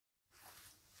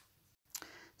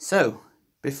So,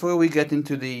 before we get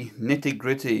into the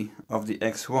nitty-gritty of the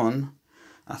X1,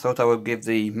 I thought I would give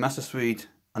the Master Suite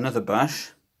another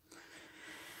bash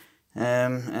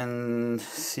and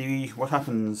see what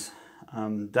happens.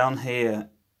 Down here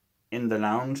in the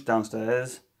lounge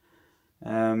downstairs,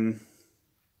 apparently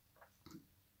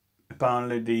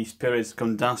the spirits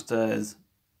come downstairs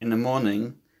in the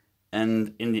morning,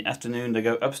 and in the afternoon they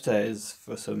go upstairs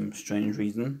for some strange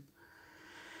reason.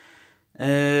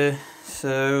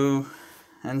 So,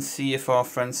 and see if our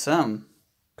friend Sam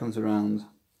comes around,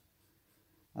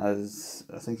 as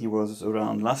I think he was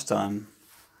around last time.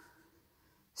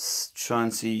 Try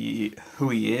and see who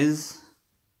he is,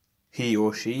 he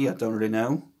or she, I don't really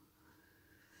know.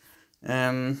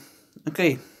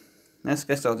 Okay, let's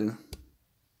get started.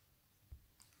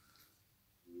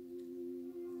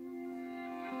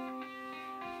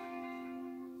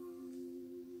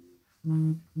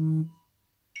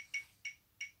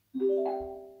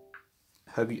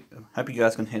 Hope you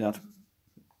guys can hear that.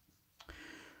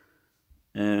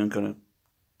 I'm gonna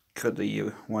cut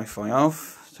the Wi-Fi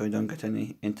off so we don't get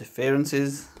any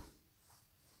interferences.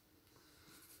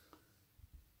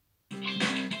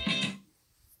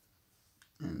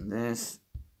 And this,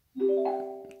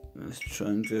 let's try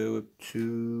and go up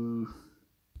to,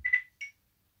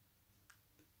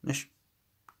 let's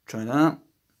try that.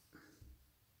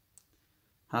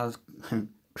 I'll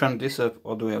crank this up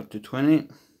all the way up to 20.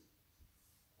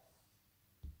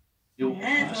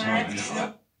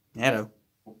 Hello.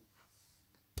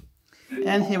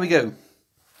 And here we go.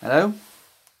 Hello?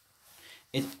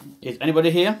 Is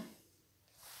anybody here?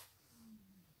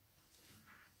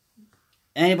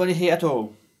 Anybody here at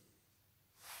all?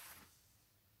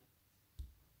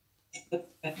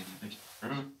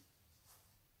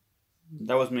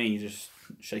 That was me just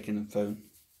shaking the phone.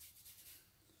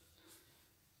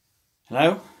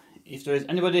 Hello? If there is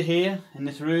anybody here in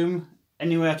this room,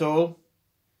 anywhere at all,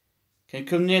 can you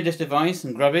come near this device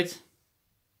and grab it?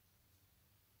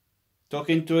 Talk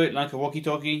into it like a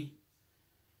walkie-talkie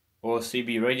or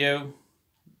CB radio.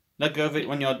 Let go of it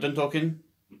when you're done talking.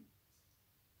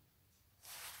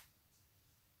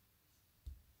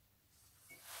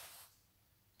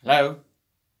 Hello?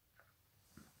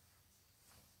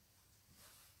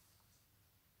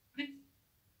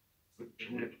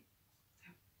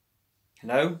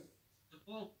 Hello?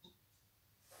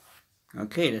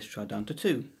 Okay, let's try down to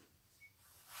 2.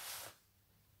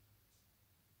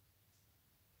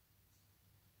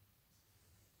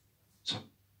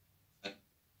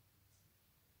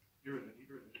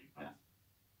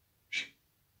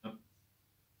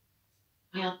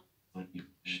 Yeah.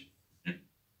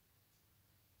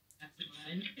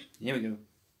 Here we go.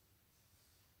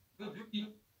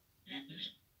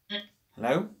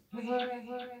 Hello?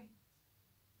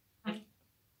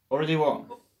 Already what?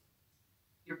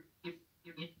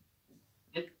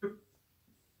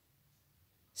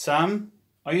 Sam,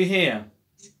 are you here?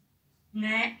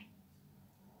 No.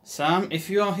 Sam, if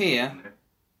you are here,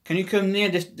 can you come near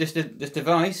this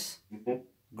device?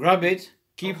 Grab it,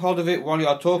 keep hold of it while you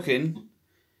are talking,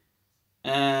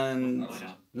 and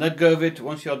let go of it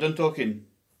once you are done talking.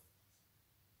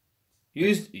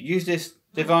 Use this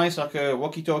device like a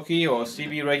walkie-talkie or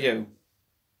CB radio.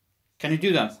 Can you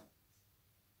do that?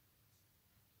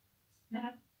 No.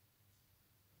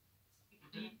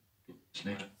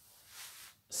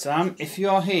 Sam, if you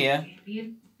are here,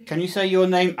 can you say your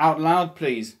name out loud,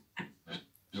 please?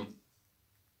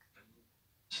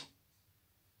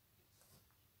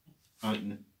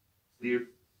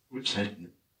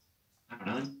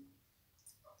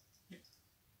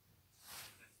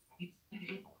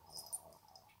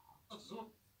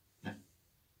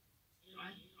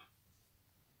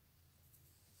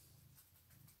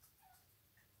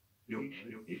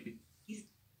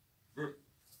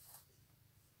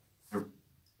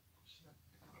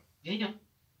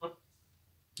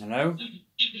 Hello?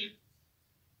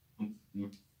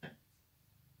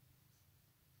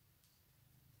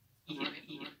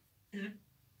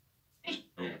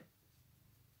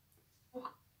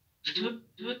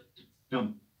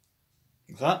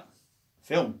 What's that?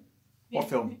 Film? What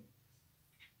film?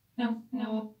 No.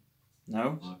 No.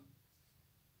 No?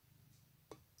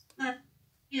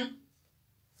 Yeah.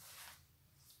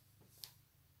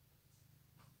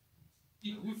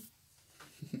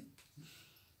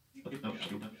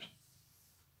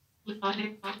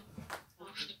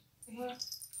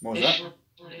 What was that?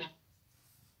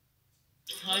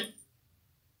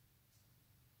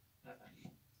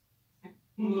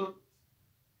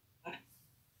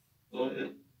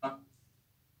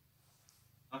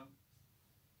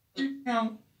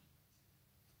 No.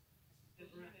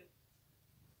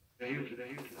 By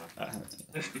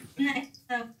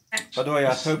the way,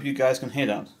 I hope you guys can hear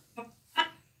that.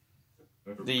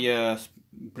 The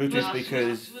Bluetooth speaker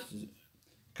is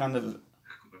kind of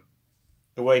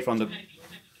away from the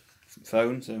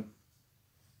phone, so.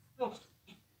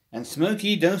 And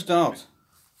Smokey, don't start.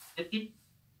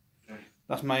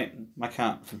 That's my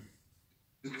cat.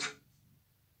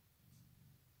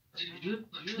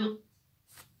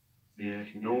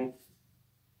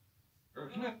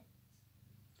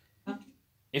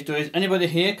 If there is anybody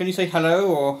here, can you say hello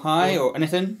or hi or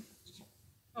anything?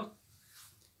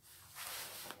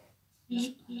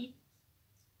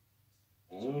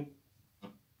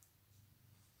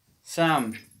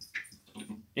 Sam,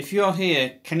 if you're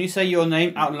here, can you say your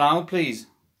name out loud, please?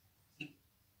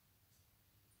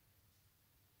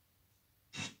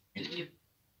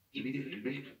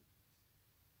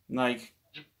 Like,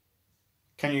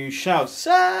 can you shout,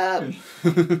 Sam?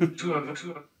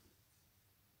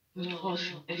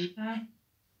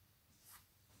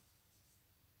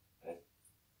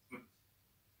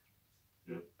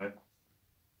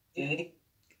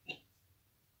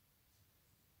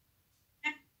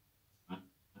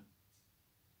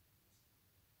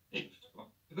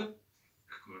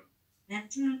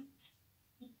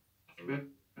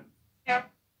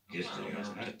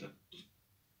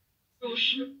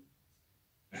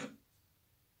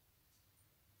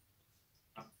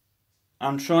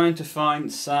 I'm trying to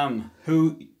find Sam,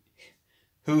 who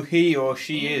he or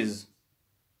she is.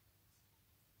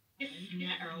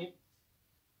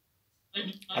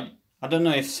 I don't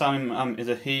know if Sam is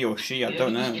a he or she, I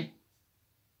don't know.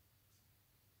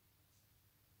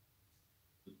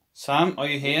 Sam, are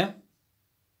you here?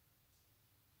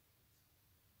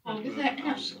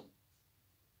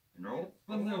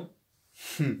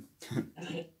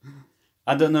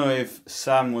 I don't know if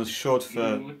Sam was short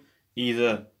for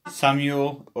either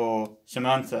Samuel or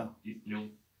Samantha.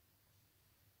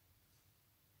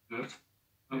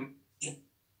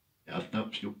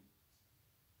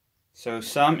 So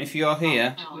Sam, if you are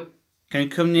here, can you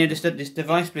come near this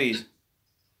device, please?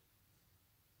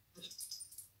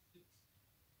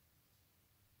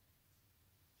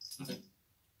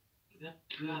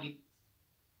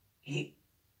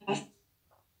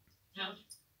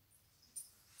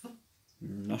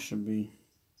 That should be.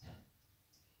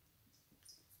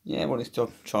 Yeah, well, it's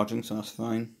still charging, so that's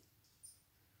fine.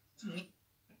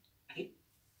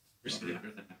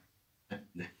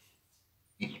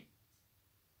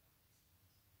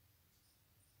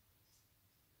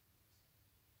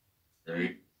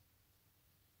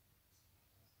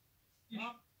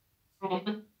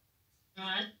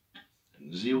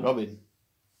 Robin.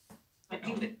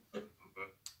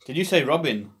 Did you say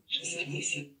Robin?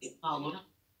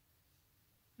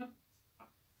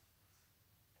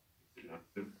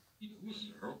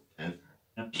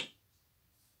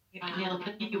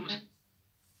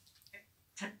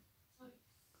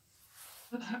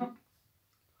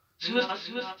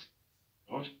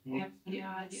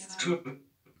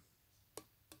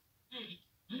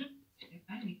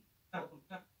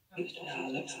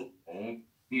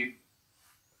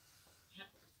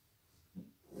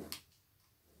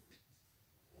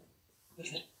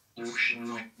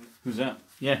 Who's that?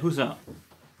 Yeah, who's that?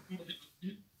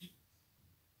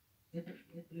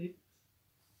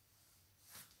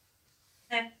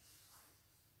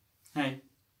 Hey.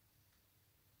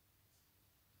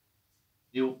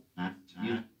 You.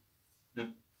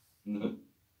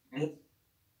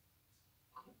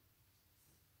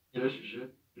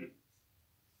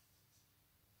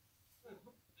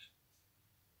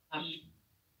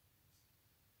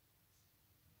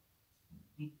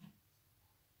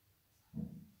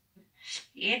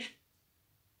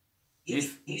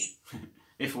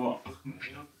 If what?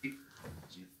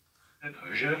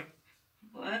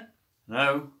 What?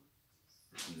 No.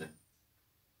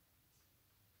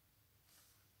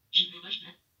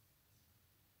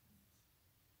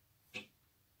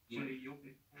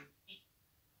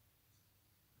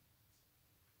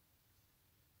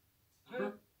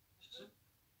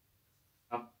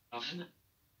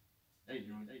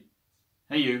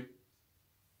 Hey you.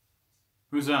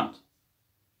 Who's that?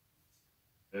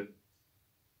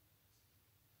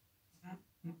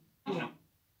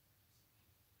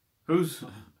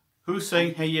 Who's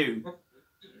saying hey you?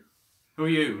 Who are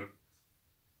you?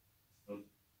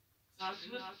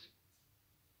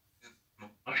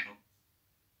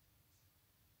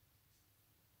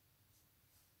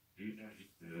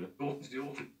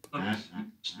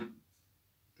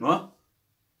 What?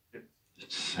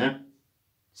 Sam?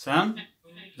 Sam?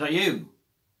 Is that you?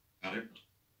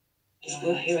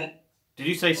 Did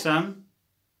you say Sam?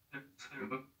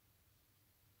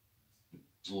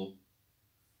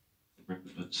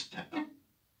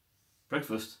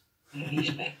 Breakfast?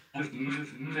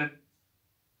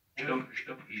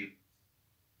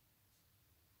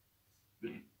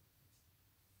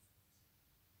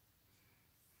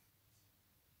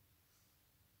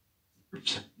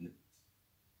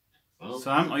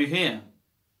 Sam, are you here?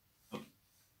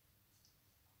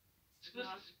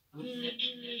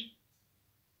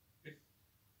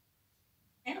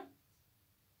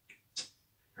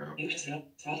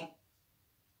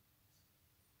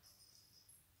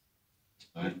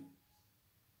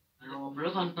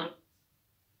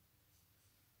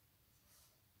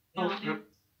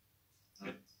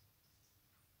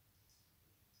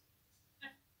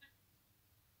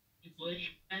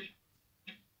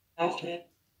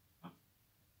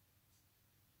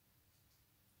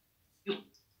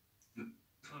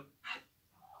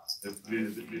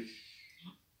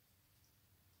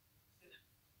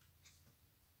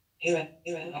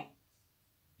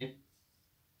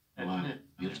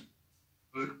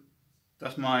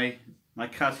 That's my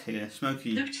cat here,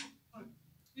 Smokey.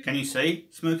 Can you say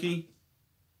Smokey?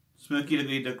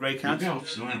 Smokey the grey cat?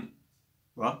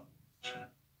 What?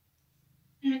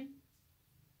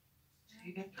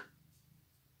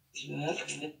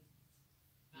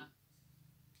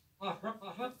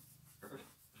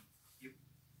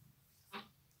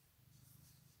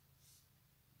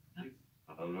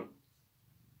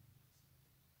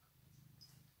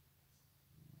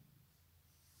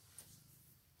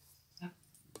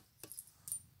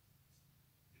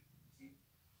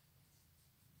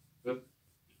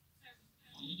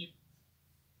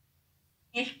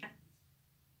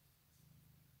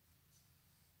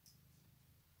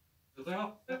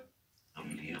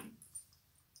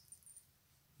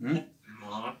 Hmm?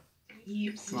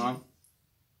 Come on.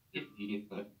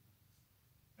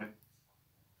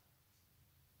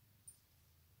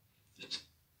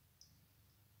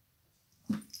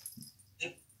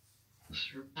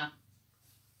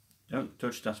 Don't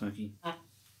touch that, Smokey.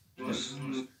 Is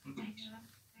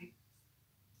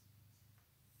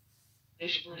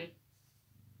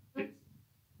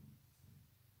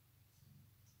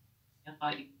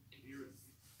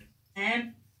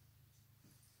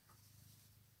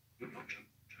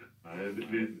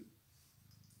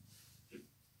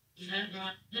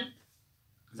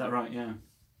that right? Yeah.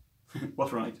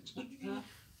 What's right?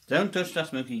 Don't touch that,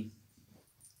 Smokey.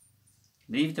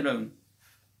 Leave it alone.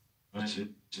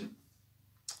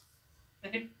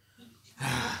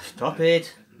 Stop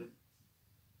it.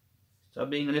 Stop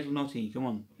being a little naughty. Come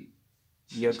on.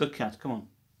 You're a good cat. Come on.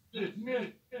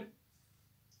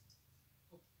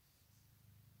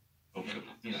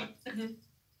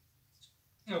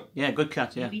 Yeah, good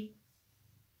cat. Yeah.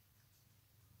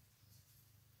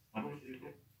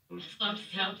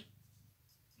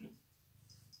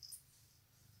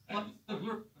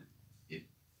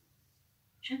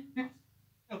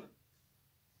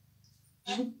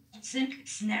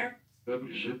 Snare.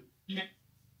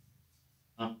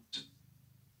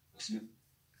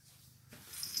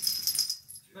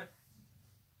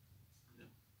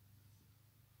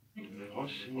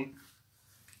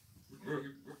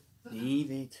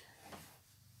 Leave it.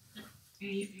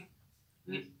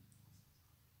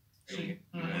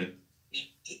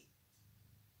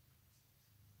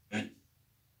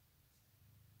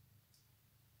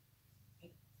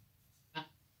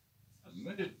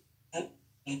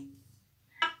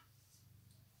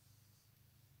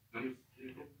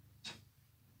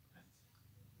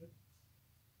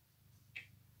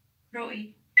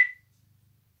 Roy.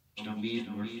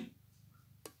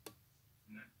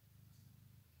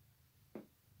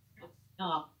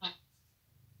 No.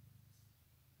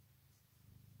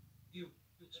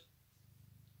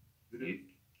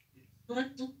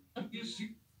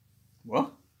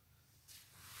 What?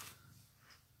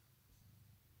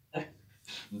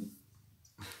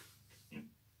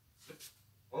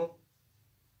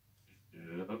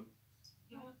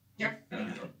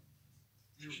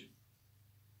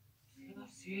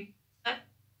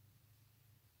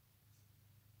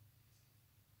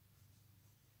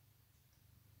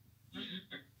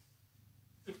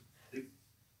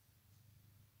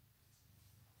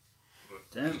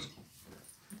 Don't.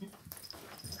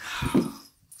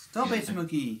 Stop it,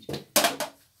 Smokey.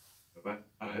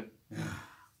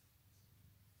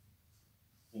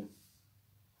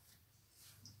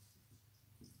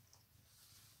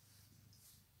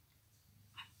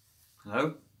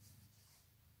 Hello?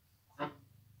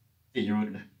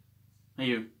 Hey,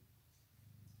 you.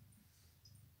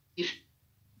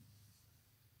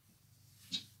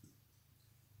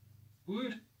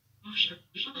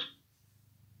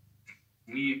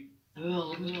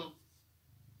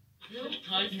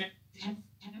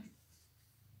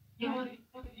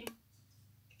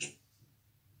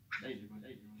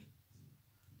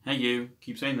 Hey you,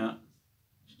 keep saying that.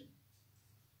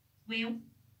 Will.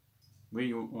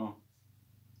 Well.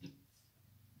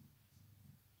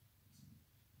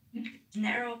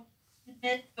 Narrow.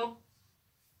 Go.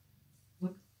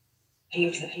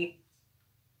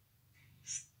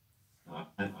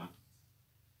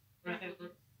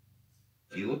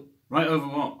 Right over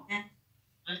what?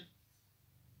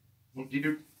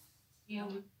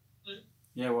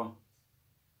 Yeah, well.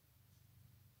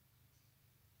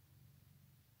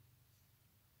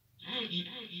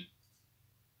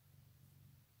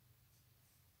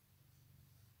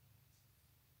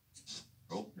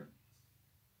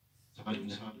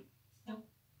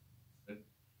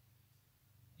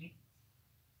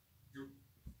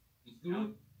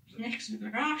 Next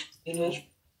rock.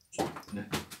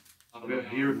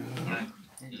 Here.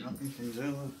 Knocking things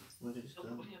over. Where did it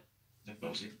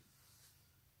go?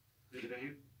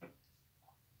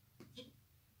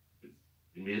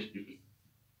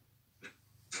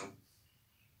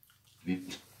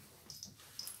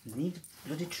 Need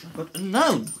bloody tripod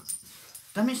alone!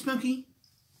 Damn it, Smokey!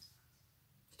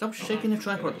 Stop shaking the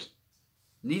tripod.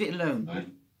 Leave it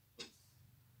alone.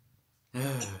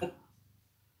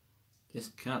 This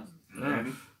cat.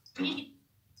 Ugh.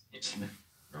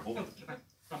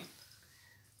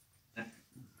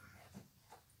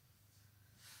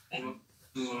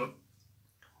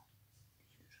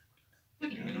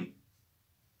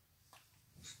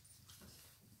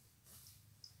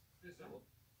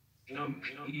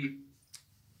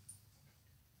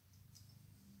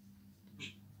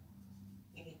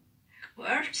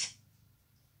 Words.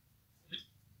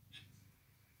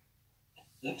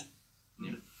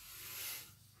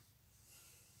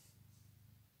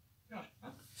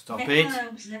 Stop it.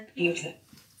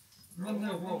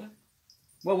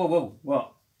 Whoa, whoa, whoa.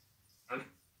 What?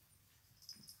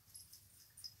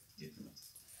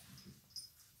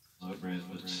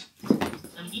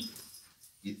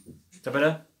 Is that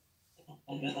better?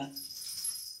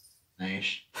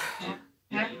 Nice.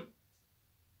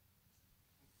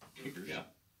 Stop me.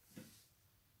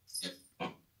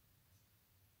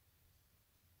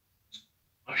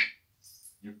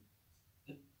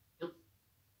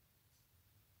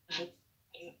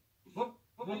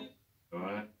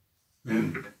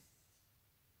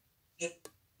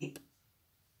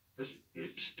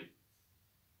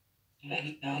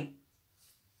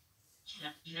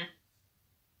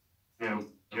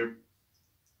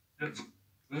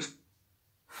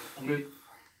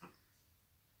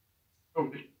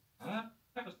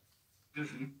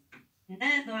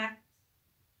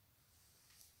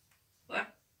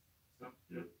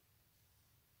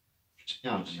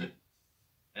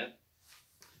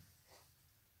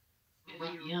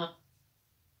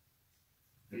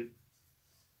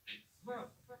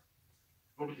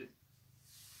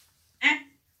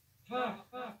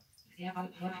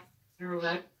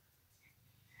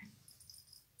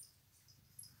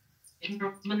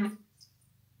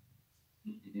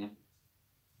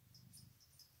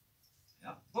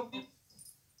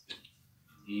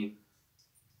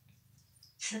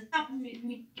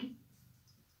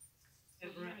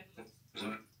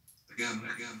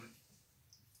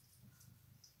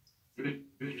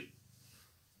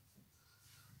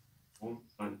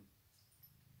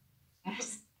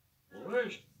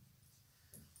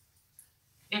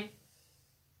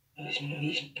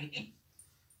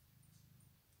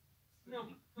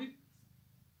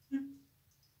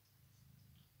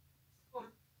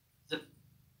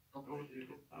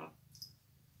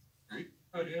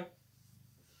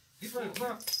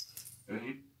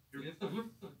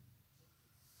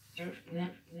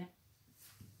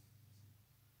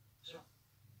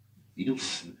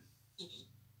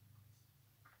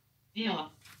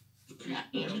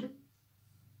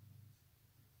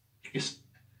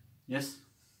 Yes?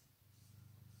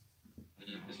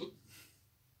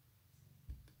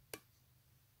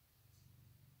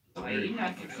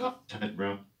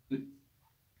 Bro.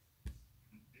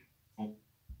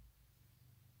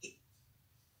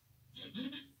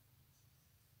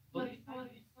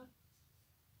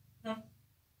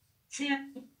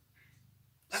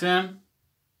 Sam?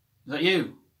 Is that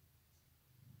you?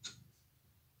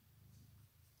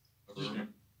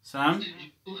 Sam?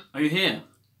 Are you here?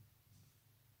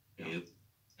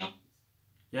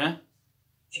 Yeah?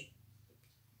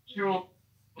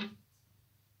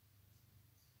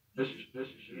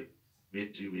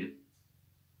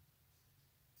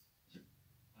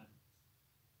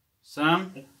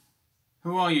 Sam?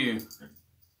 Who are you?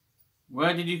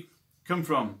 Where did you come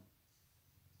from?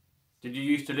 Did you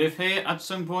used to live here at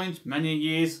some point, many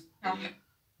years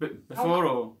before,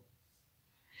 or?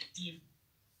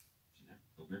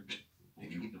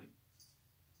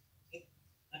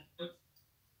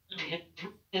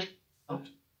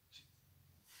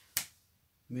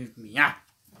 Move me up.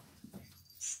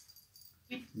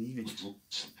 Leave it.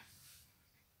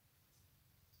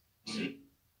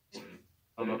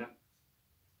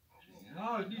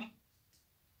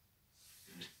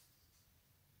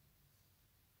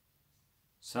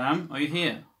 Sam, are you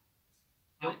here?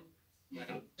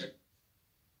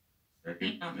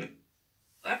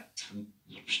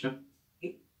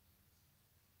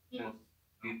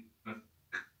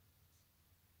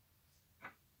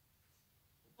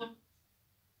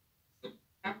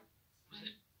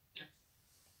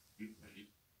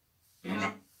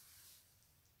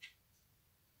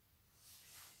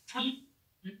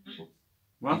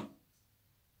 What?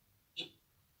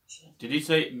 Did he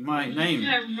say my name?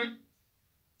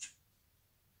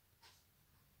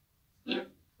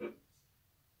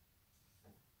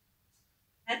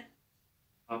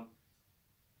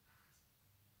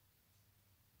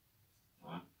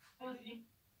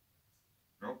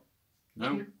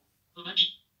 No.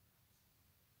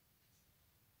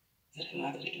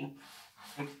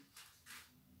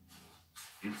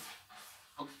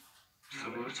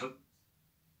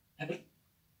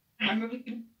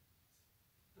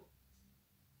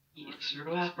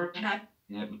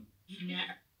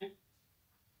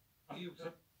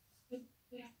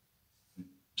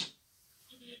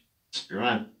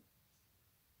 Right.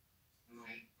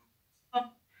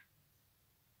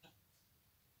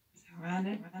 Around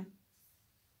it, around.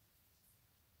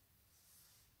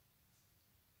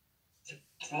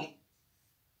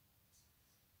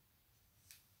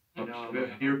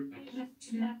 Here.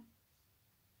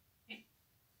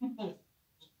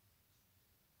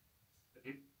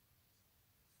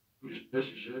 This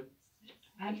is it.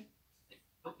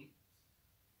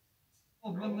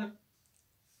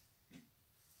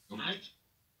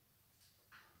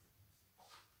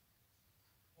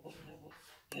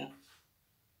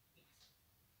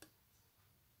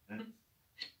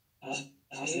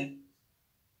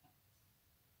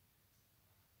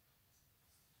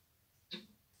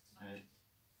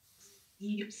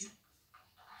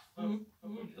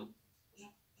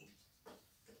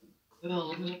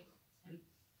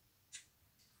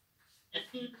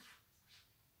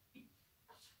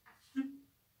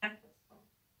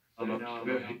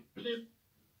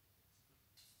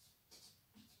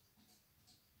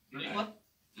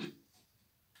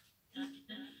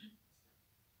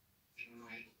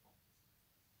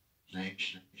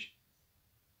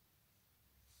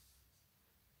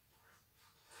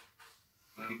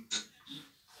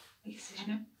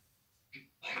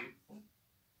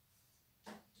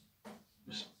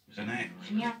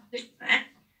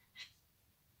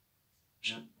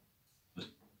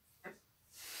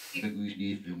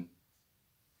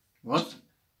 What?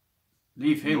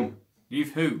 Leave him.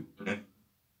 Leave who?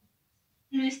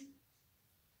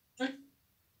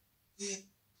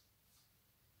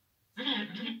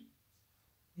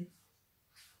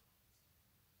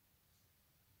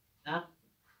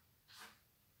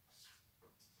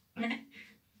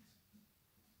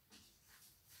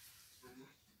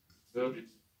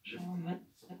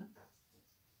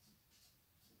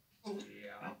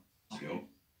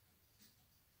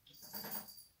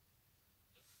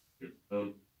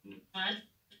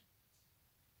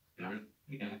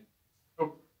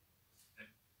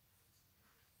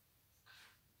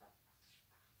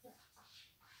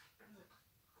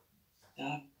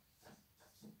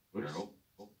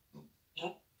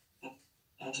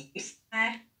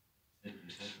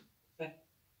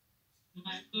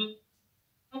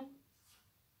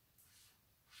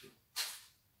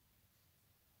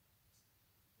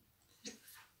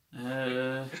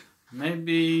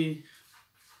 Maybe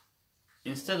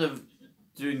instead of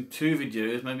doing 2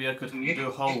 videos, maybe I could do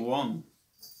a whole one.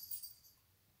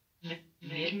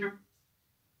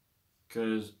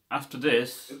 Because after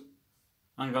this,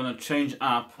 I'm gonna change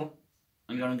app.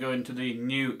 I'm gonna go into the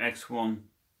new X1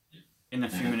 in a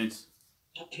few minutes.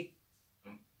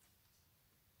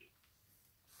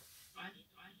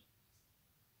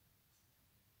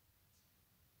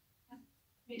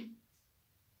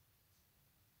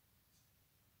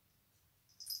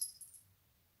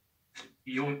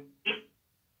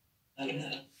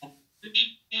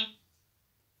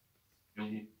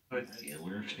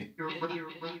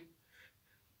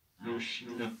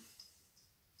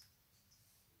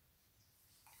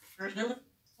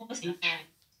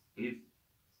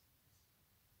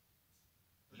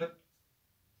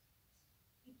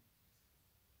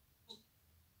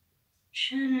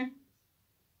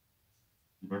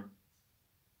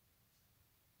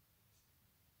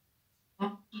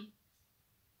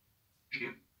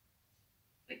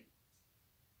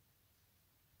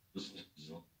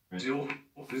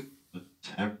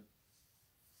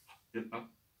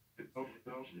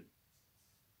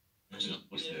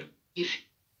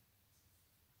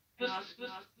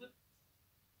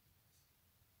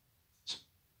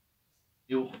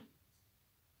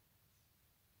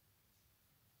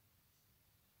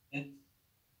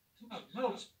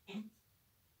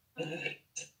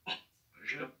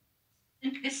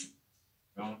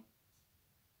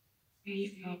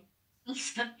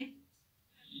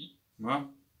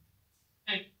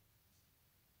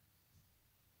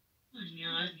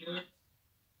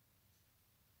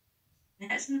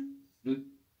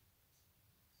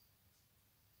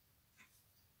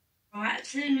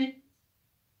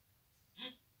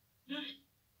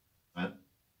 What?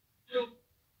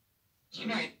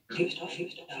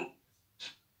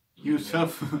 He was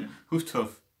tough. Who's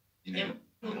tough?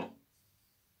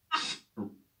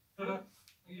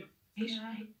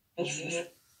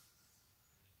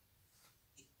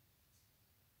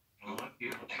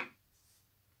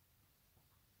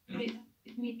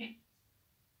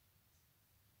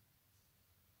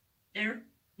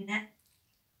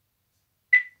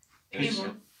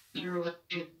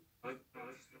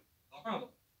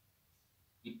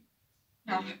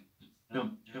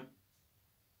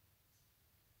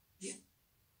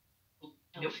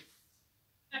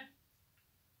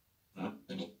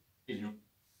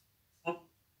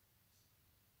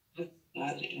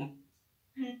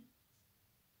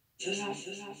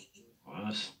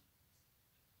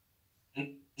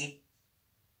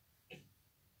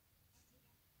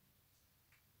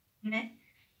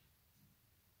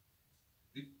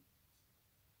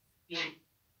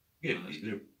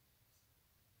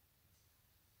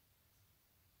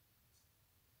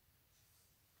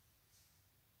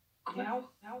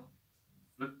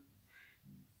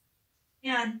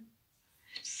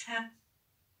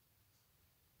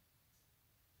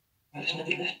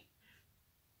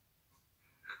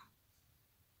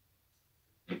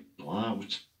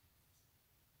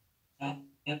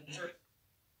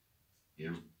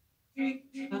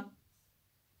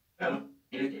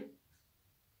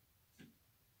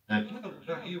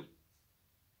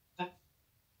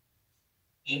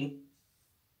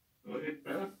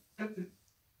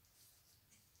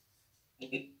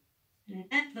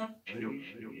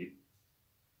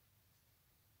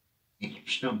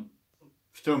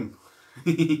 Stum.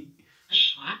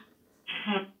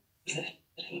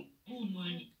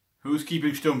 Who's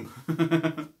keeping stum?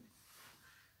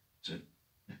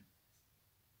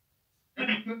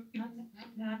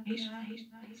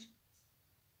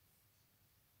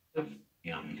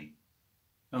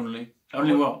 Only.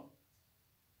 Only what?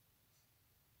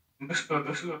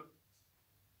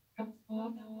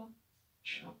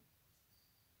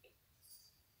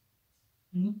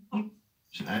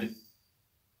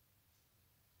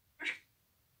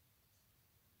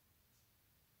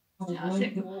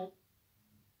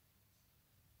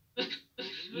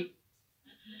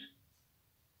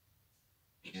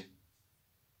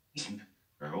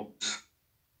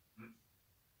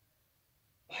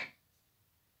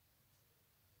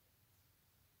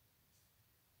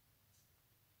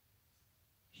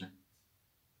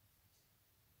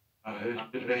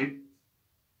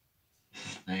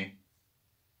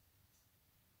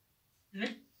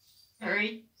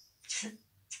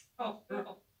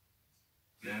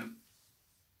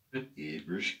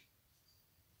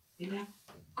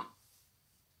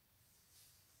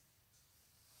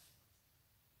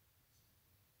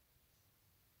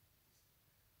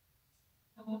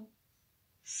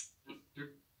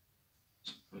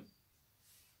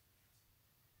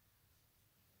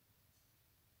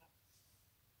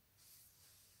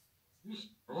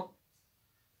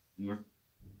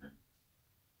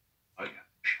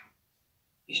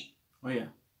 Oh yeah.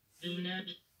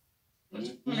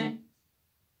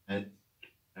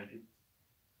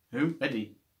 Who?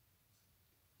 Eddie.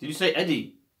 Did you say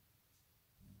Eddie?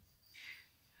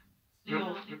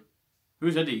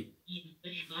 Who's Eddie?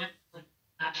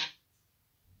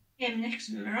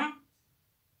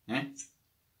 Eh?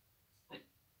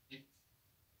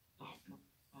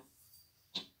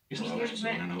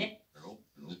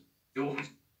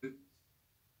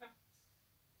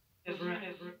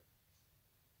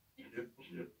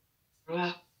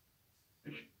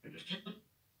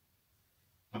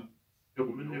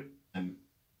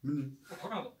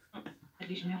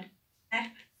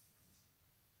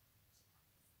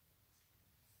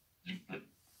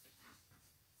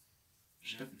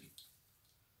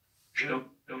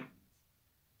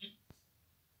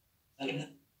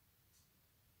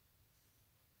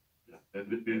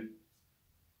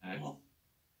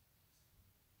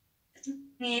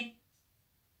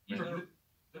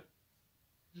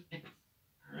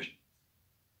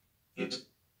 It's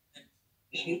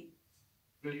here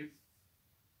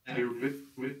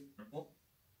with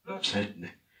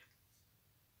said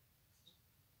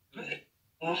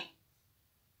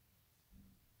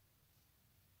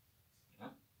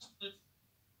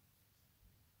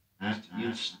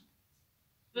yes.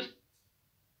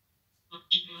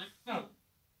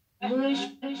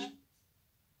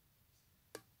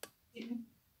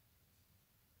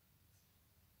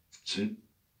 Sin.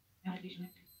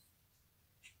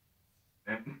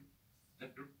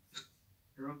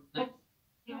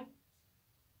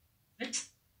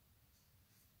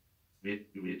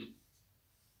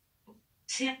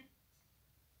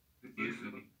 With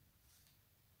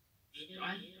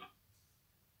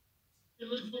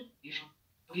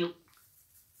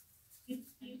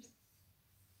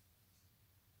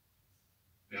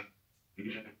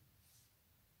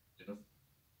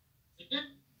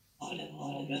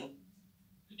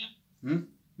Hmm?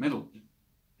 Middle.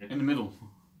 In the middle.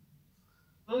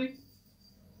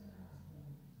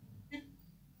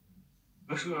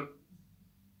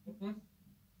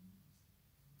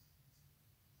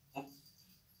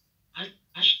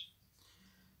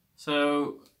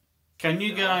 So, can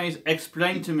you guys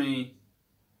explain to me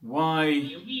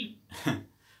why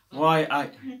why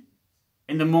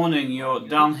in the morning you're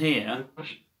down here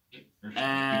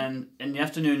and in the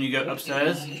afternoon you go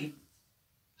upstairs?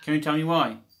 Can you tell me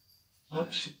why? Huh?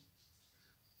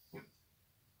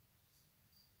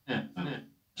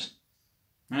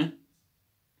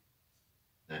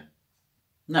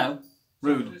 No.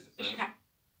 Rude.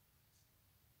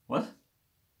 What?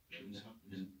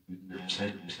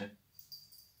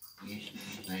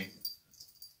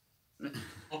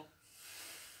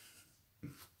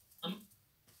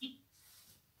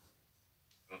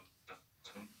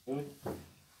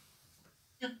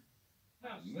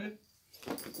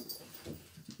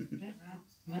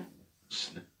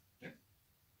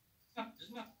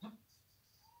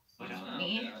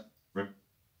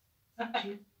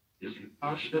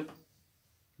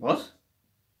 What?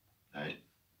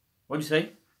 What'd you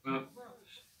say?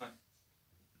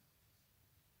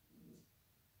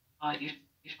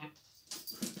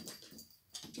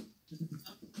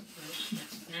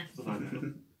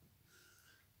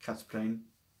 Cat's playing.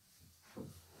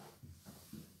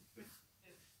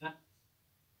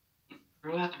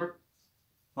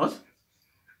 What?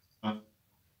 No.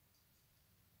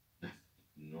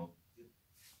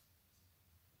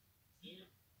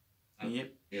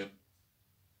 Yep.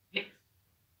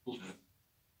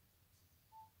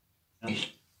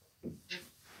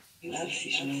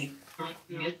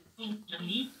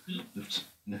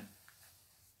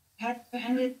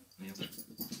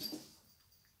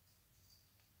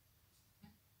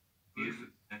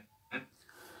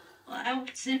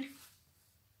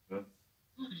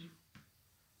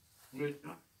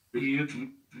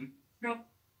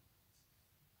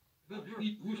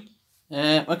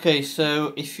 Okay,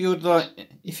 so if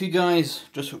if you guys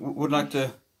just would like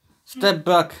to step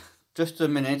back just a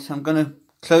minute, I'm gonna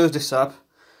close this up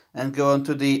and go on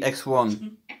to the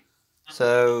X1.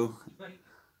 So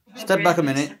step back a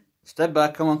minute. Step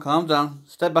back. Come on, calm down.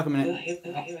 Step back a minute.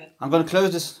 I'm gonna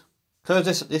close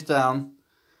this down.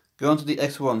 Go on to the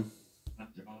X1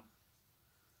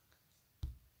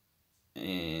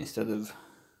 instead of.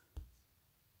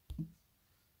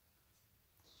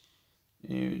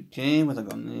 Okay, what have I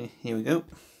got there? Here we go.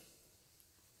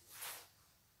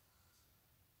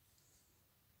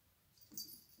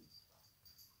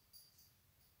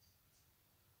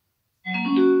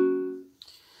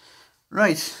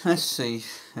 Right, let's see.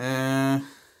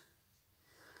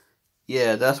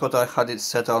 Yeah, that's what I had it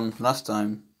set on last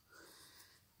time.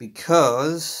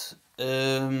 Because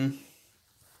I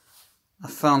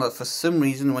found that for some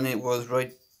reason when it was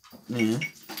right there,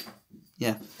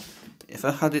 yeah, if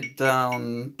I had it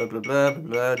down, blah blah blah blah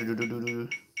blah, do, do, do, do,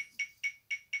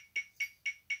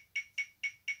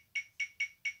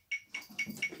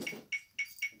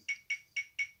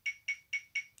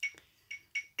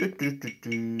 do, do, do,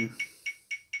 do.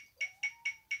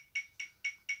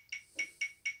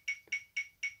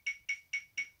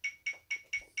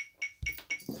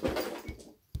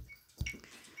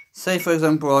 Say for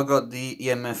example I got the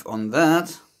EMF on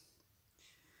that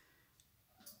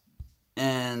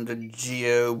and the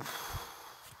geo,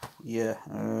 yeah,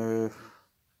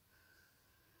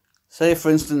 say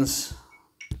for instance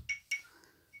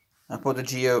I put the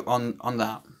geo on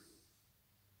that.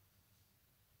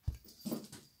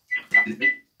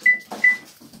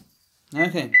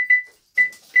 Okay.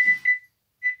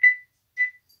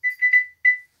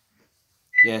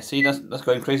 Yeah, see, that's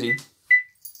going crazy.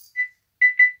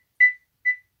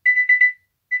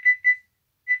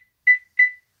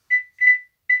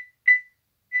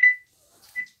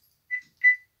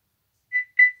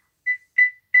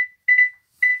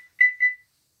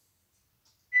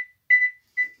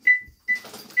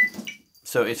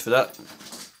 So it's for that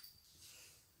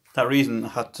reason I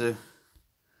had to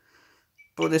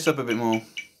put this up a bit more.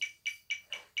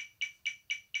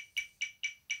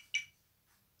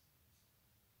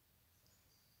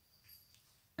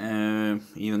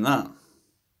 Even that.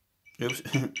 Oops.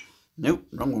 Nope,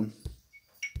 wrong one.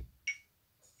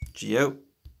 Geo.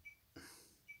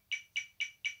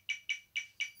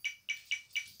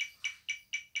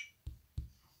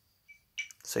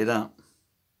 Say that.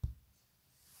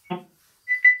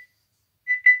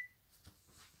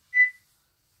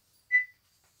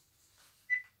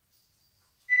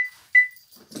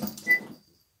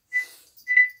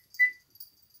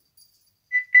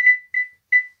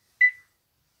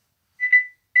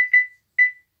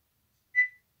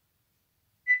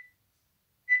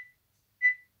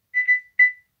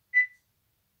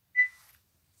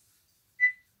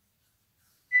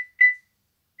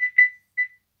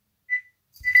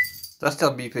 That's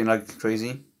still beeping like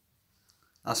crazy.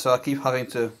 And so I keep having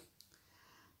to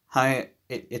high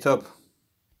it up.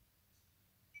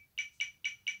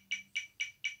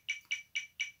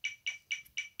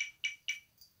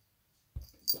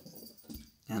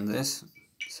 And this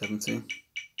 70.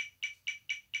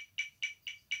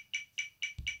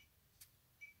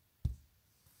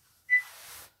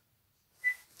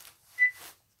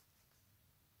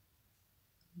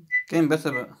 Getting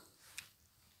better, but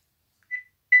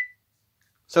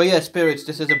so yeah, Spirits,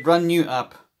 this is a brand new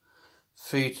app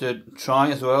for you to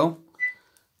try as well.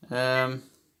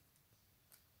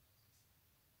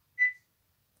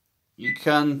 You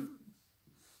can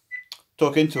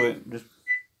talk into it.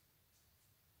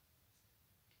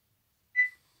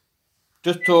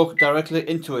 Just talk directly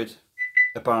into it,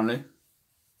 apparently.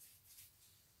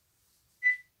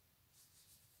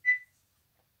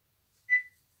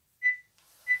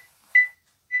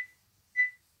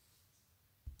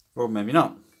 Or maybe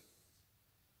not.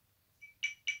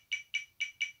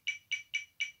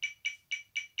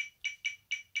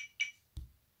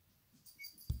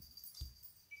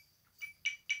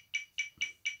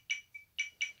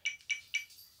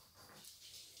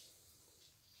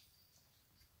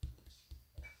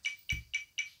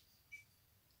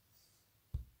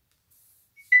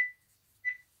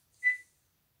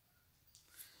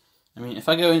 I mean, if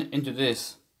I go into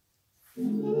this,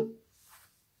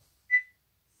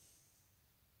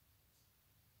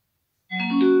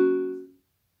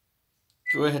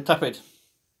 go ahead, tap it.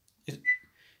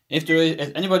 If there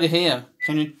is anybody here,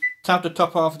 can you tap the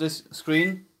top half of this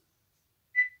screen?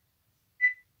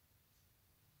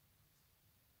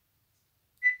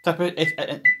 Tap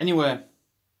it anywhere.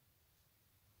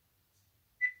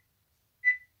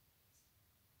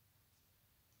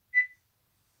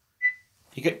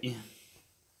 You get you,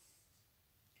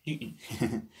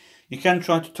 you can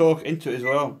try to talk into it as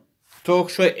well. Talk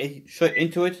straight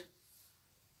into it,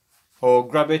 or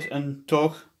grab it and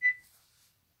talk.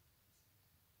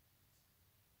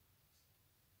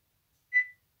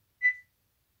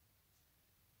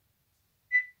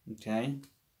 Okay.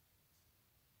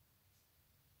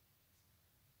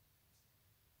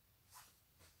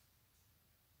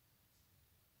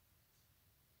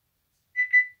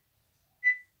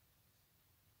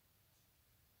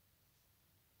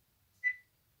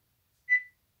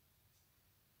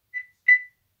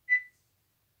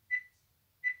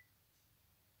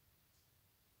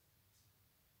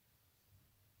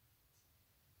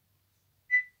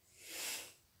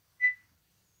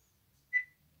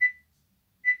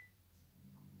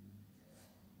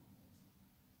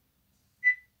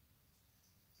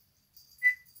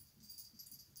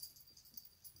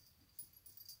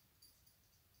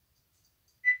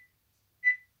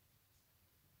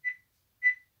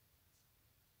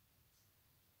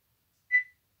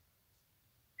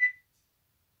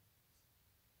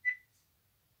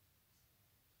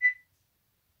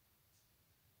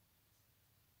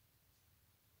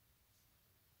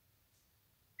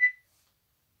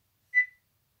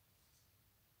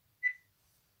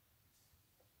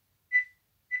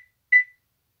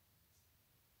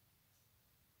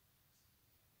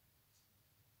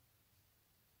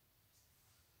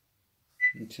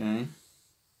 Okay.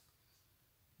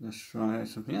 Let's try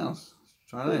something else. Let's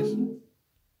try this.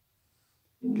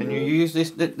 Can you use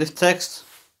this text?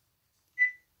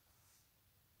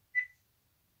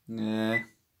 Yeah.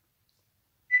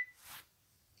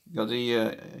 Got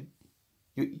the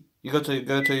you got to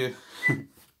go to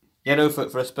yellow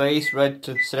for a space, red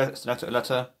to select a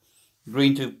letter,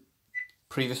 green to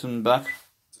previous and back.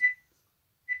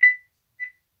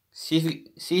 See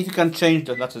if you can change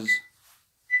the letters.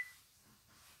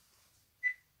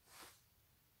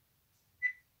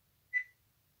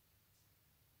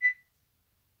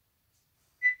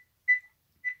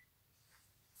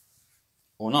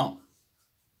 Or not.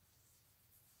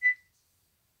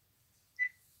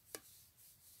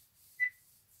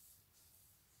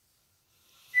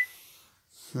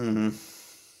 Can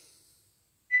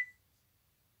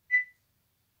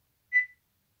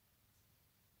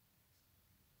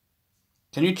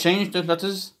you change the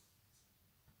letters?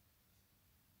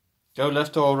 Go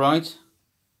left or right?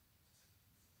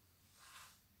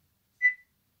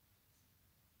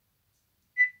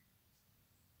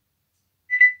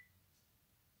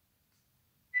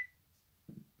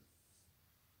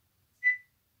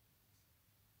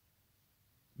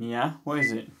 Yeah, what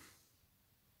is it?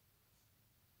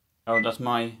 Oh, that's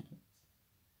my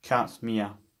cat,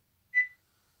 Mia,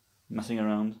 messing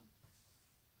around.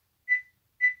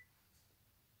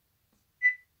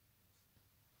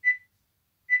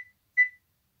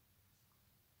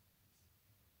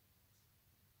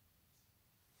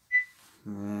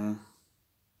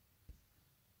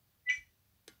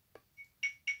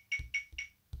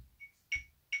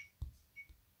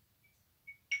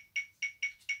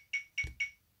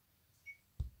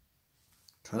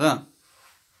 Try that.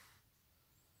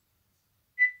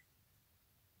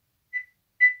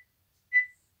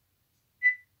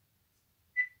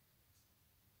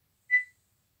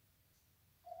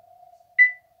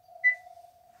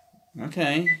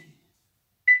 Okay.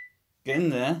 Get in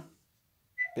there.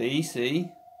 B, C.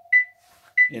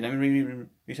 Yeah, let me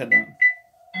reset that.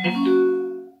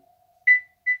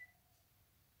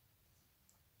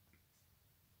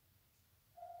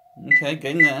 Okay,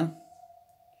 get in there.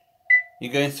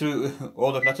 You're going through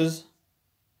all the letters.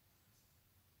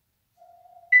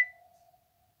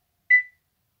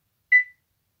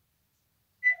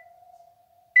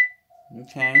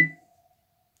 Okay.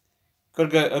 Got to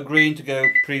go a green to go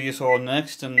previous or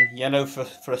next, and yellow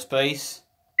for a space.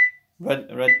 Red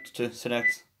to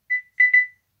select.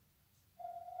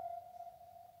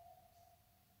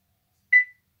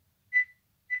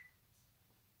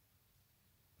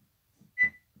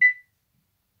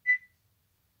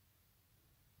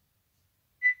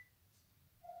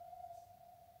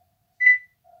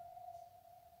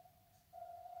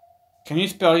 Can you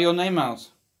spell your name out?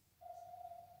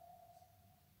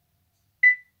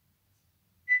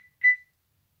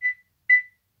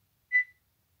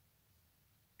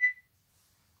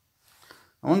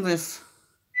 I wonder if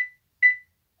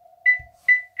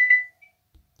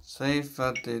save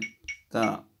I did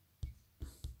that.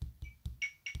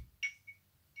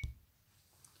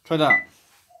 Try that.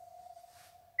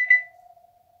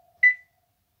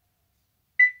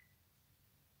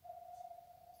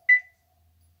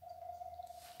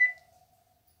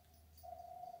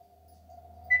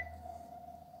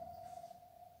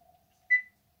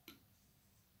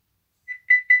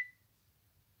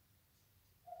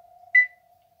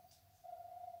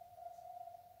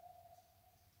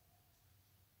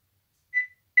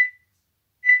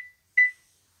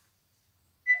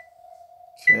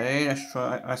 Okay, let's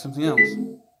try something else.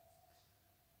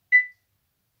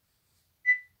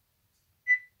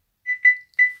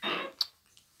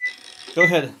 Go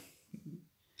ahead.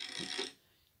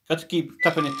 Got to keep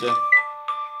tapping it there.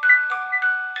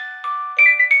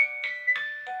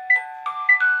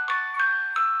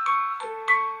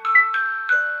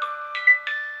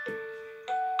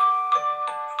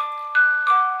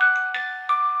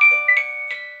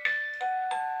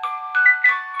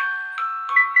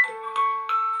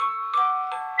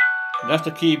 You have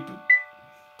to keep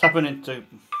tapping it to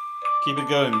keep it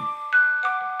going.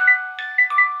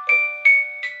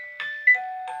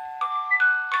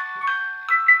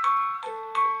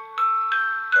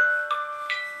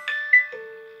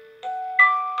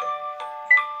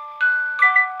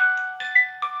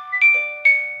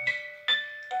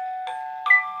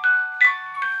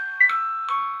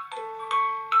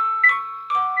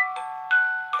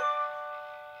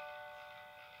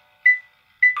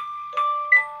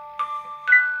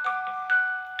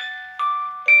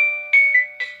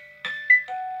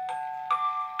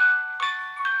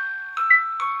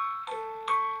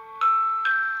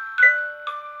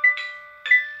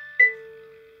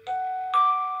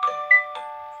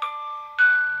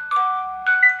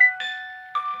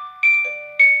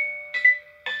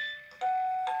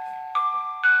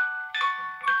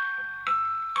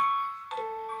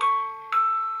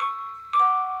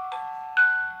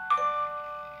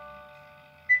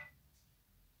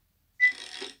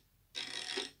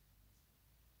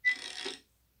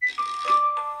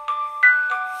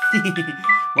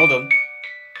 Well done.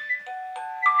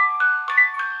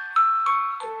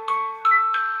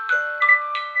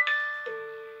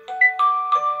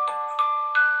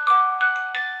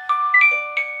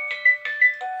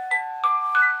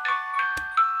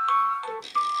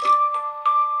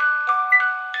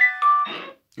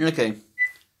 Okay.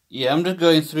 Yeah, I'm just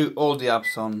going through all the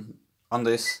apps on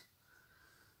this.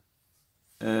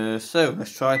 So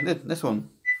let's try this one.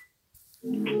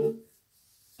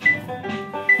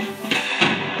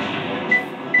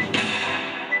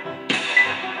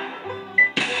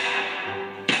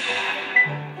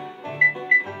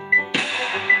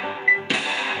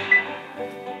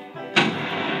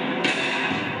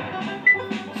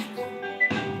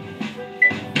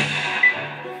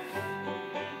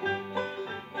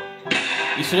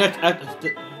 You select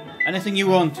anything you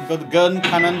want. You've got the gun,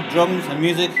 cannon, drums, and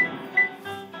music.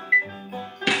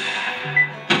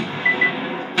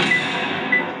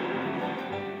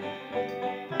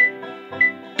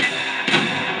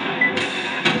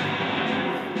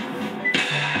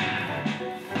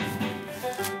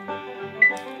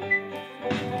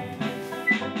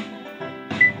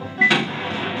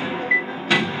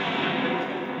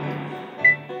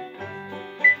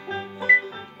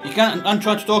 You can and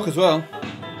try to talk as well.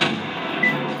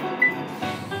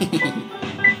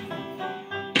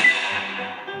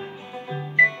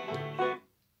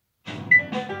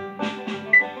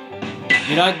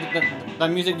 You like that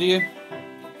music, do you?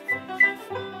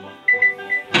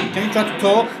 Can you try to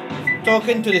talk? Talk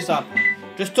into this app.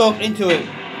 Just talk into it.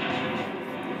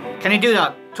 Can you do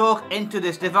that? Talk into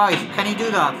this device. Can you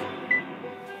do that?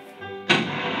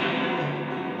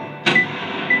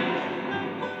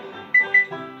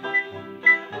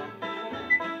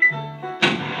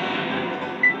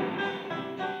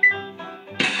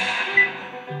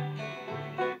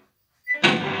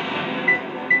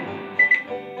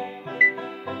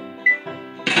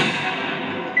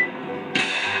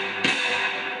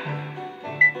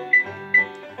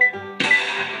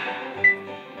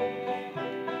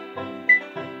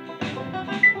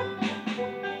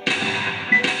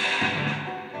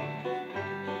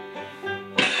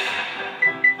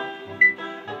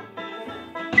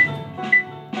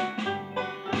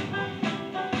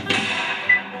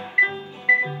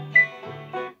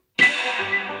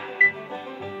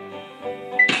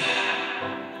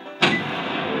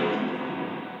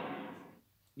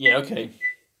 Yeah, okay.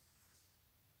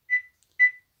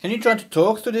 Can you try to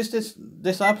talk to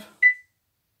this app?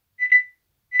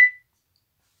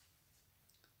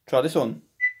 Try this one.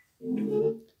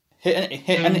 Hit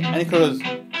any colours.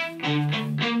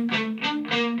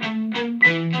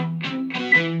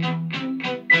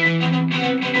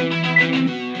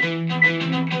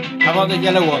 How about the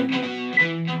yellow one?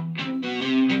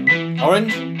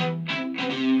 Orange?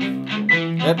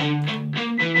 Yep.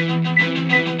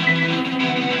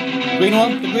 Green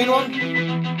one? The green one?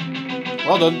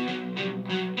 Well done.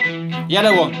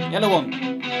 Yellow one. Yellow one.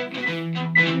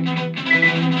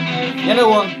 Yellow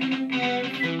one.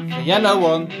 The yellow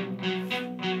one.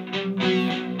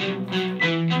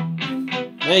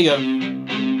 There you go.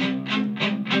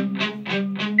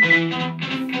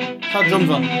 Try drums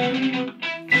on.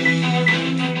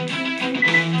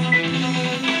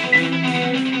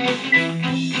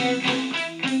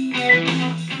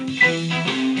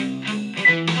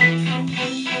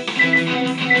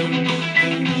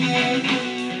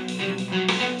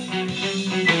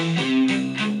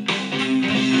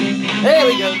 There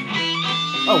we go.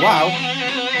 Oh wow.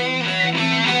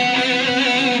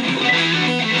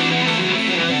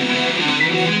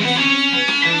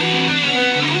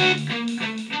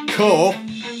 Cool.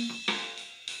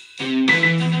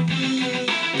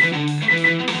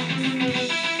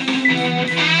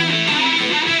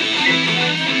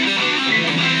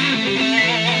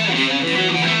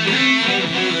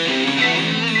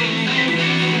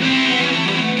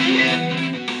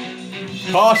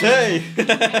 Party!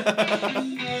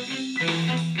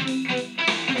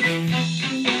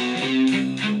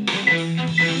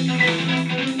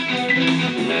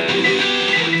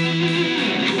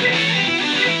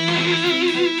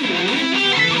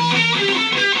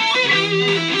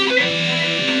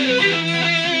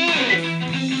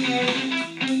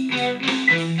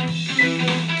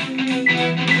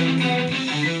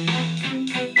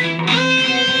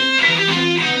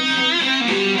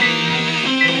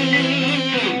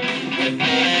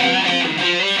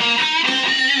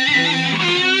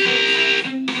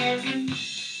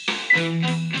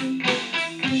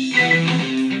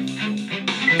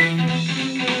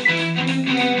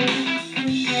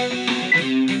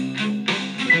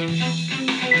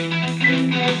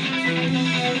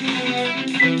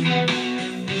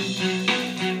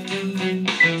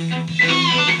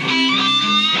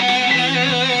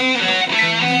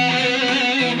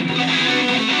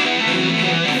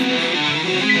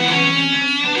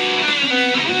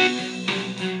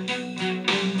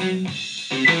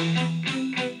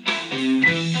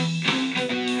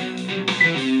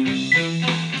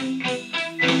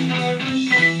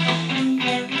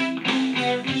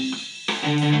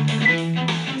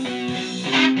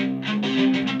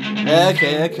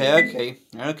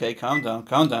 Okay, calm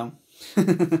down.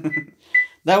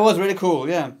 That was really cool,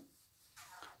 yeah.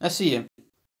 Let's see you.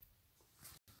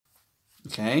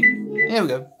 Okay, here we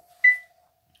go.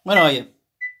 Where are you?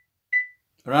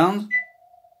 Around?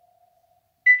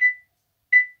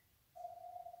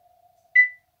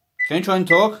 Can you try and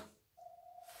talk?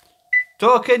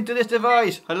 Talk into this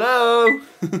device. Hello?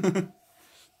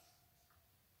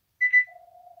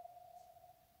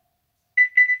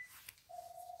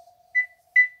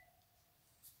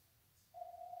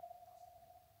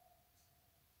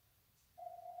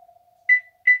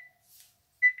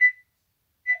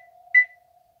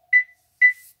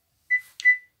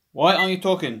 Why aren't you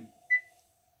talking?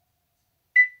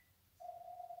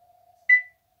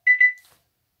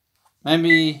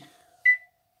 Maybe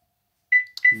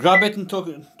grab it and talk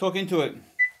into it.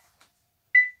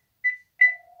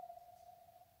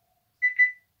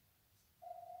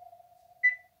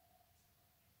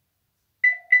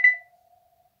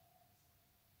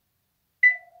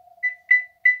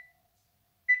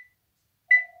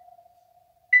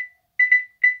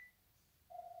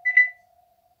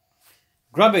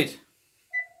 Grab it.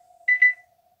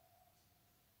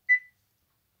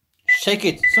 Shake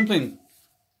it. Something.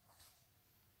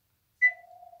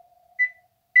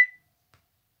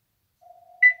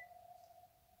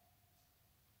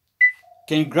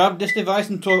 Can you grab this device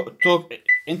and talk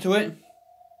into it?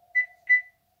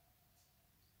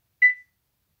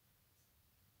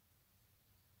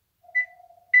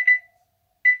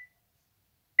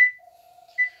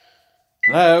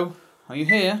 Hello? Are you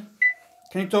here?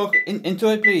 Can you talk into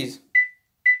it, please?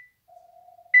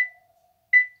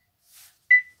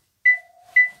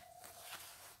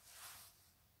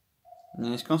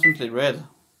 No, it's constantly red.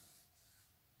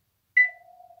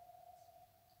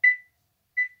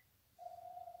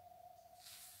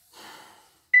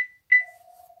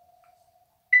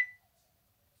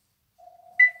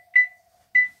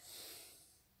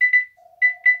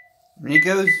 When it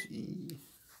goes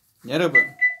yellow, but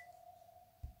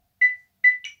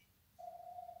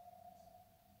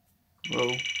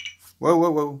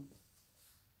whoa.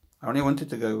 I only wanted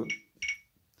to go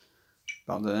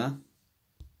about there.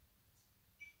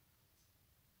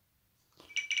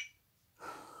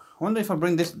 I wonder if I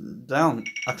bring this down,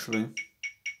 actually.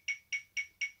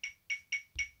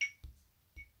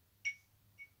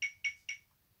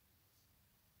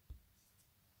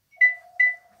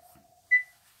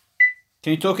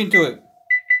 Can you talk into it?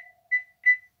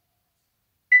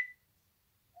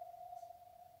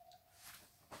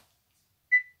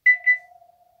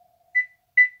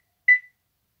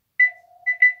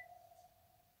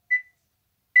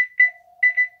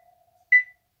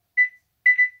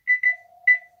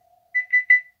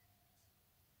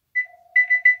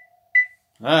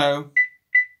 Hello?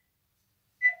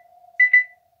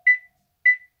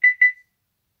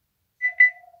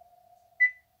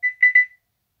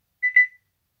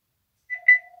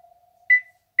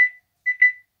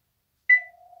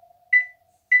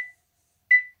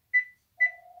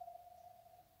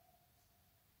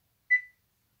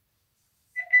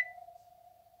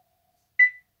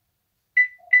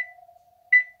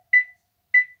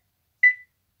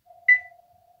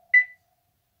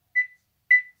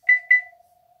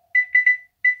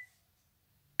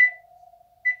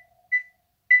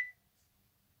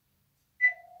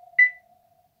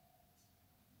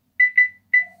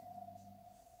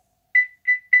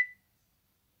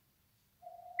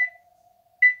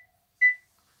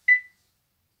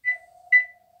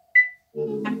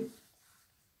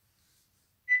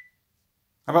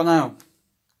 How about now?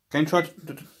 Can you try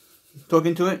to talk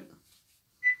into it?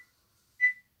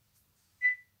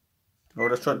 Or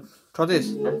let's try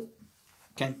this.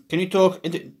 Can you talk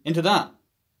into that?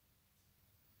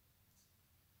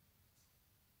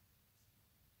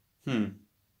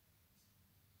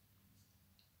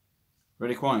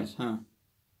 Really quiet, huh?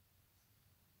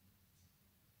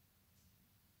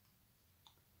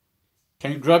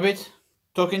 Can you grab it?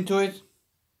 Talk into it?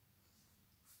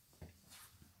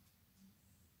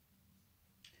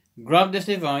 Grab this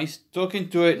device, talk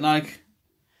into it like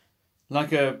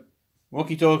a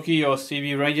walkie-talkie or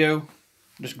CB radio.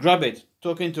 Just grab it,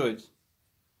 talk into it.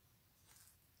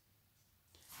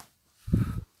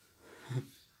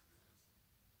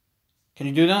 Can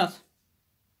you do that?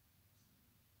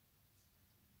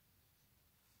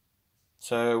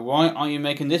 So why aren't you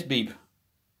making this beep?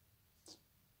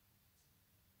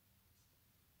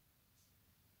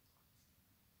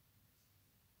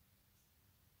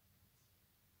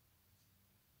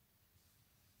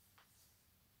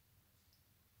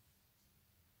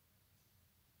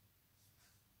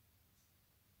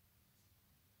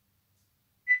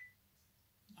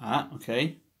 Ah,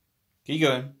 okay. Keep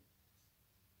going.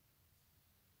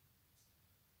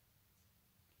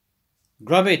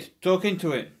 Grab it. Talk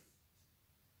into it.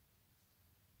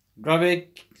 Grab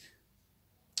it.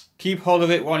 Keep hold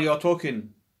of it while you're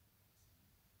talking.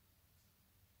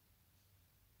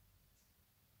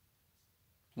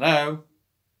 Hello?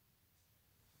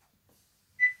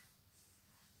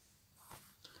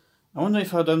 I wonder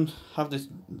if I don't have this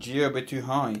geo a bit too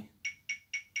high.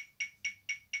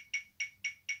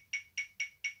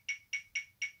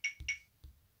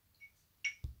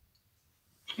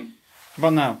 How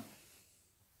about now?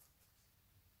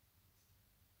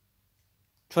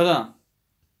 Try that.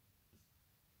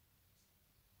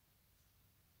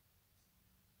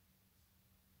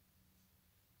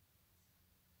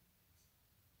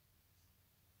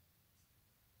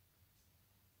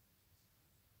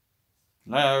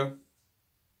 Hello?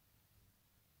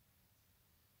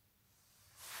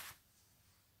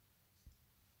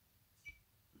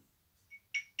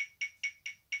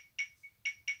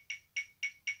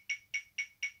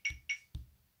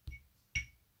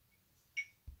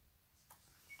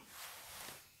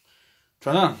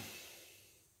 Try that.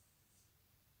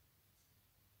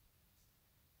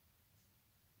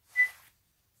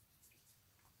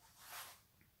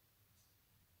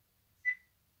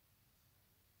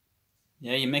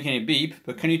 Yeah, you're making it beep,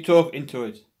 but can you talk into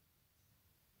it?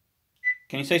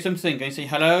 Can you say something? Can you say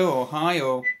hello or hi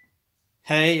or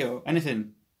hey or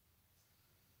anything?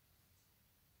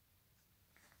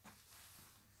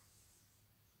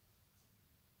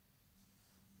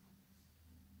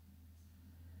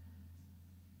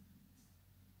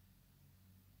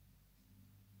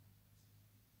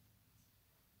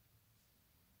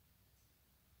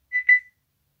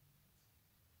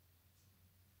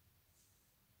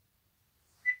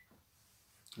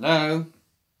 Hello?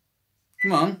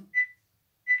 Come on.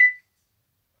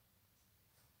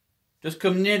 Just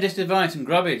come near this device and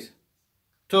grab it.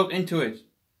 Talk into it.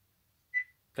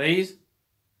 Please?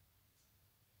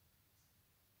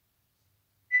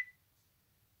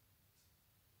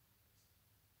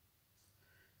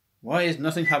 Why is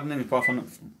nothing happening apart from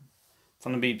the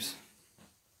beeps?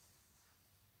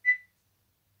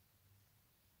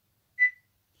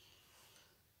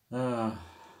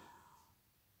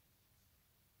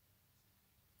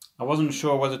 I wasn't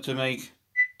sure whether to make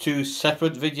two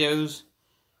separate videos.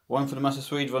 One for the Master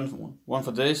Suite, one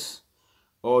for this.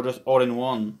 Or just all in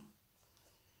one.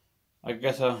 I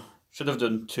guess I should have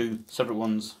done two separate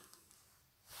ones.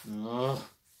 Ugh.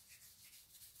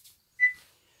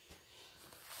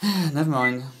 Never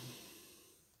mind.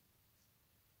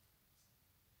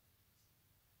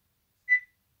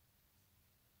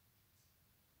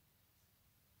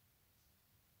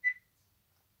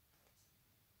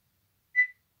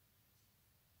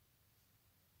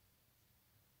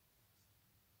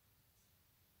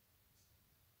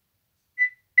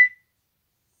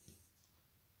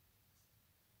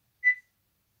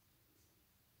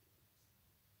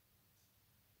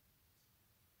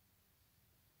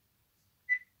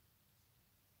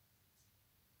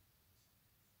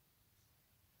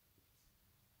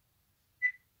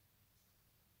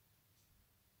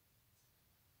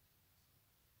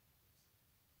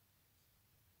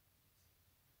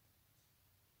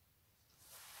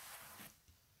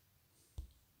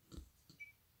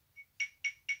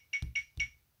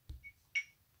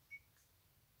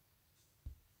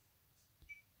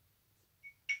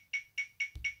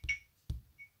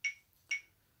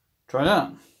 Try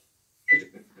that.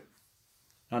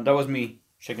 And that was me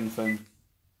shaking the phone.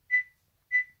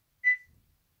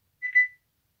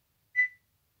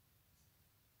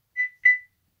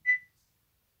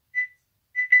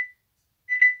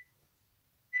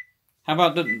 How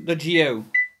about the Geo?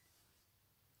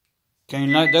 Can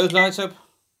you light those lights up?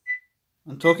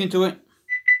 And talking to it?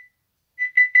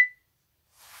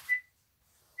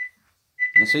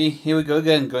 You see, here we go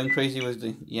again, going crazy with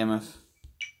the EMF.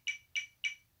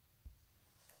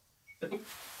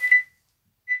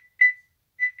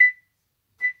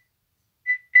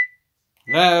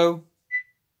 Hello?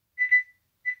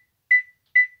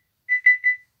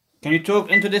 Can you talk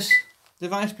into this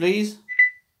device, please?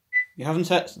 You haven't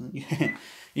said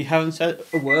you haven't said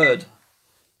a word.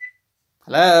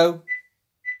 Hello?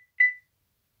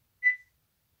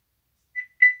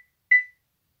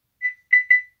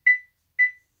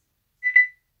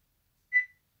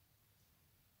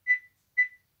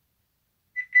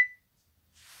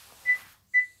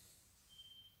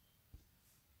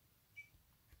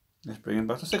 Let's bring it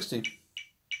back to 60.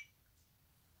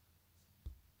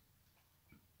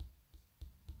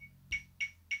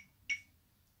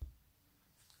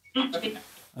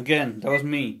 Again, that was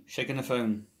me shaking the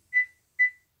phone.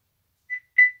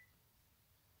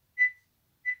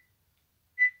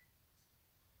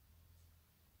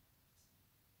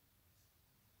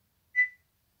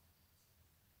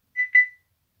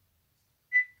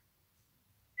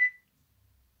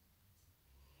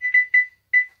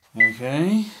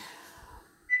 Okay.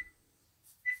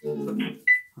 I'm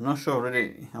not sure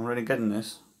really. I'm really getting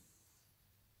this.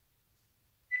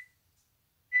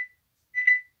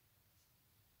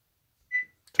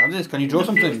 Try this. Can you draw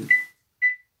something?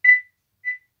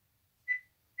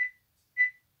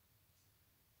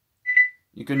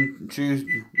 You can choose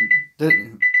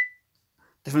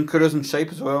different colours and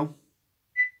shape as well.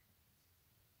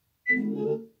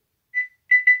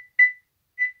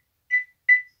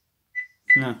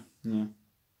 Yeah, yeah.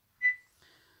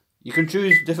 You can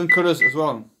choose different colours as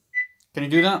well. Can you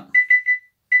do that?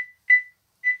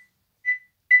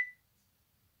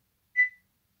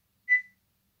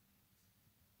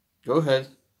 Go ahead.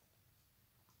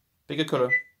 Pick a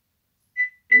colour.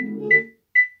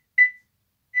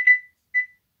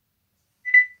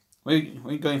 What are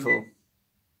you going for?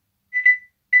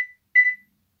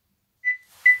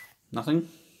 Nothing?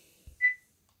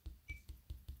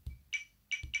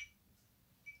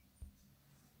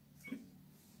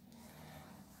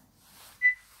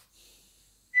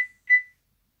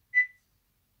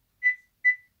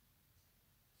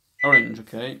 Orange,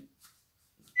 okay.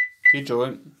 Keep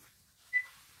drawing.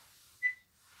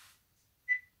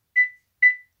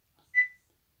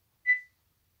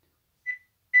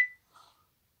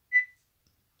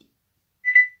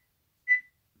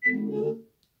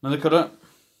 Another colour.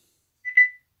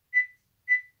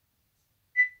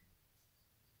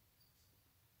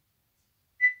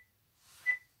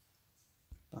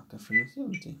 Back to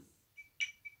 370.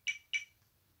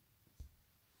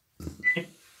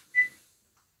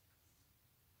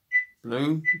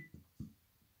 Blue.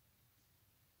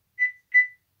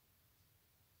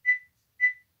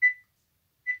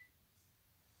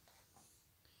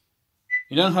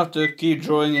 You don't have to keep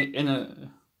drawing it in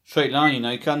a straight line, you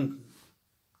know, you can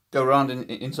go around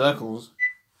in circles.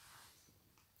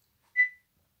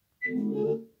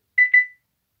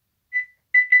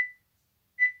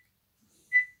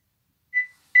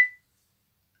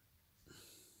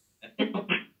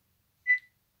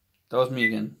 That was me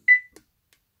again.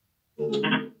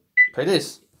 Play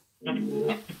this.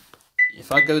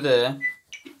 If I go there.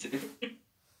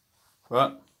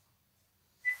 What?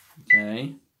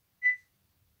 Okay.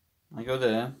 I go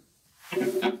there.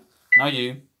 Now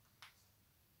you.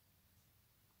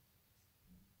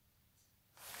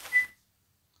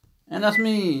 And that's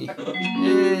me.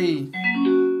 Yay.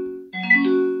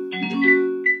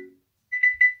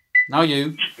 Now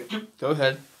you. Go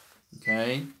ahead.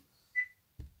 Okay.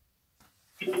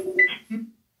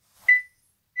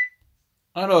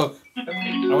 Oh look.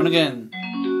 I win again.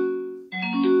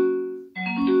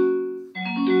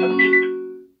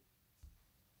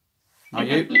 Now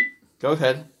you. Go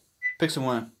ahead. Pick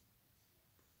somewhere.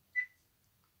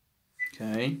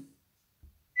 Okay.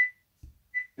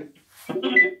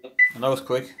 And that was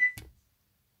quick.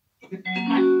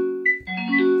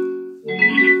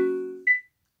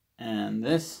 And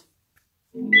this.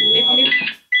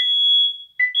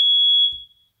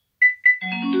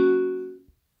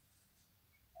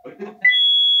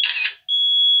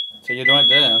 So you're right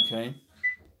there, okay.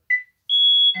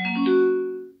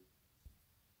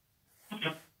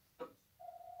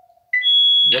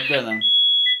 Get there then.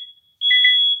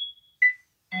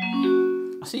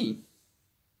 I see.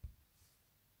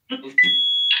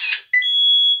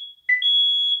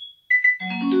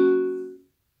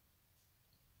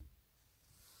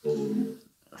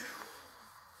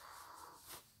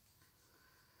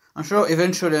 I'm sure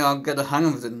eventually I'll get the hang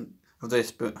of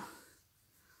this, but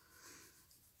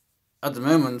at the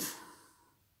moment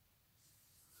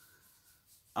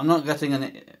I'm not getting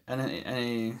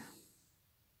anything.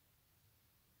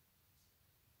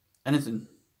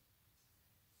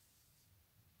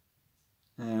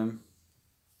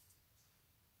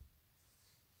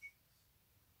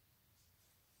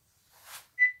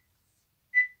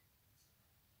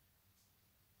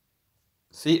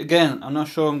 See, again, I'm not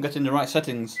sure I'm getting the right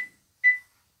settings.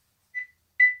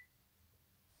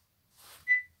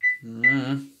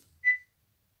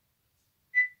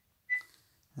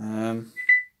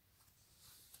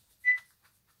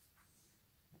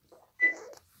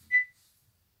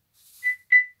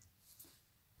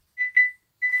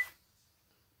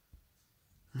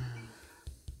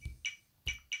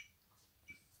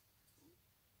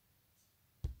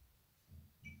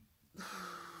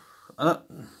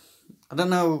 I don't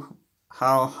know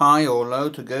how high or low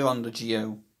to go on the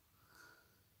geo.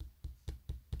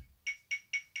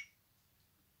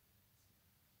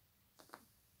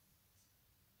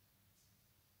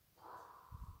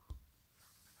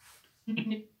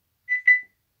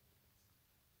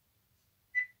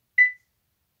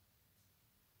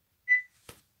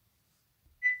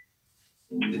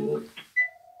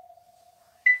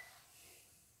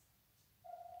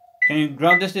 Can you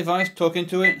grab this device, talk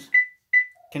into it?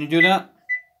 Can you do that?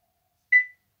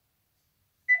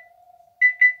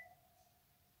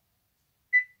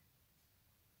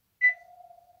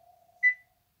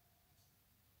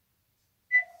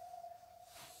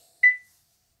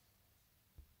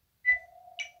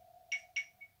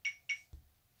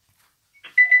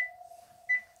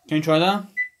 Can you try that?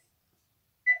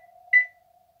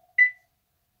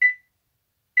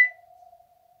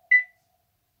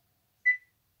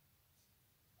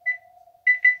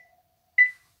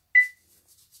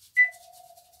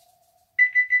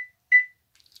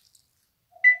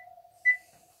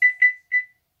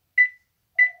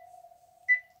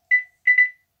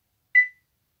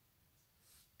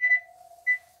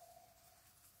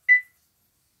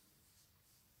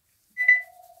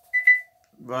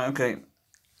 Right, okay.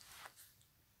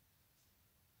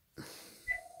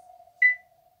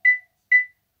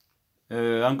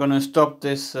 I'm gonna stop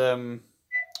this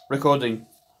recording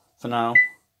for now.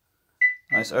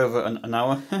 It's over an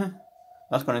hour.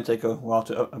 That's gonna take a while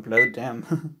to upload,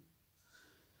 damn.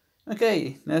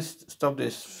 Okay, let's stop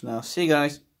this for now. See you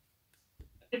guys.